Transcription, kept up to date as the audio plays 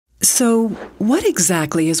So, what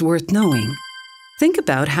exactly is worth knowing? Think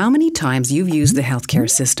about how many times you've used the healthcare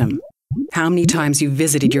system, how many times you've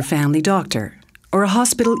visited your family doctor, or a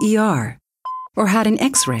hospital ER, or had an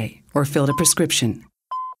X-ray, or filled a prescription.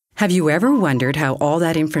 Have you ever wondered how all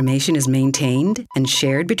that information is maintained and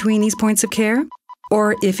shared between these points of care?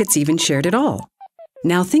 Or if it's even shared at all?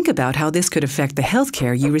 Now think about how this could affect the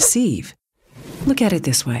healthcare you receive. Look at it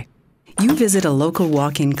this way. You visit a local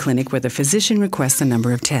walk-in clinic where the physician requests a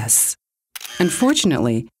number of tests.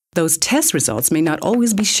 Unfortunately, those test results may not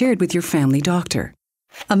always be shared with your family doctor.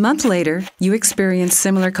 A month later, you experience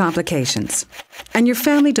similar complications, and your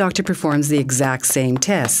family doctor performs the exact same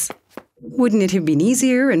tests. Wouldn't it have been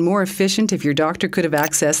easier and more efficient if your doctor could have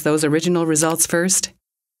accessed those original results first?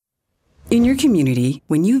 In your community,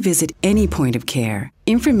 when you visit any point of care,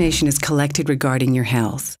 information is collected regarding your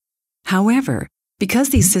health. However, because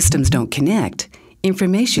these systems don't connect,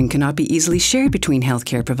 information cannot be easily shared between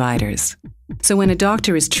healthcare providers. So when a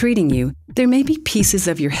doctor is treating you, there may be pieces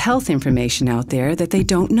of your health information out there that they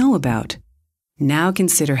don't know about. Now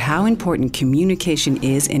consider how important communication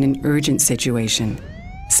is in an urgent situation.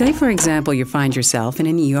 Say, for example, you find yourself in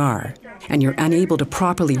an ER and you're unable to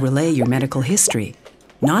properly relay your medical history.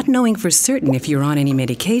 Not knowing for certain if you're on any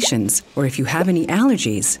medications or if you have any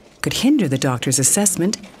allergies could hinder the doctor's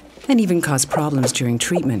assessment and even cause problems during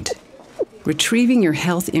treatment. Retrieving your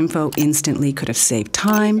health info instantly could have saved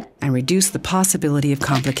time and reduced the possibility of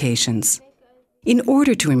complications. In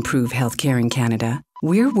order to improve healthcare in Canada,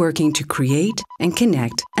 we're working to create and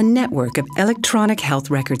connect a network of electronic health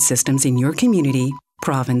record systems in your community,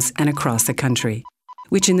 province, and across the country,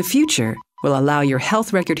 which in the future will allow your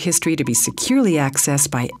health record history to be securely accessed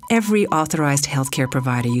by every authorized healthcare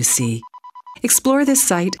provider you see. Explore this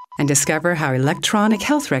site and discover how electronic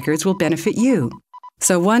health records will benefit you.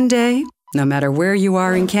 So one day, no matter where you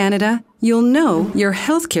are in Canada, you'll know your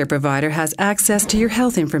healthcare provider has access to your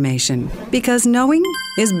health information, because knowing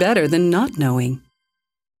is better than not knowing.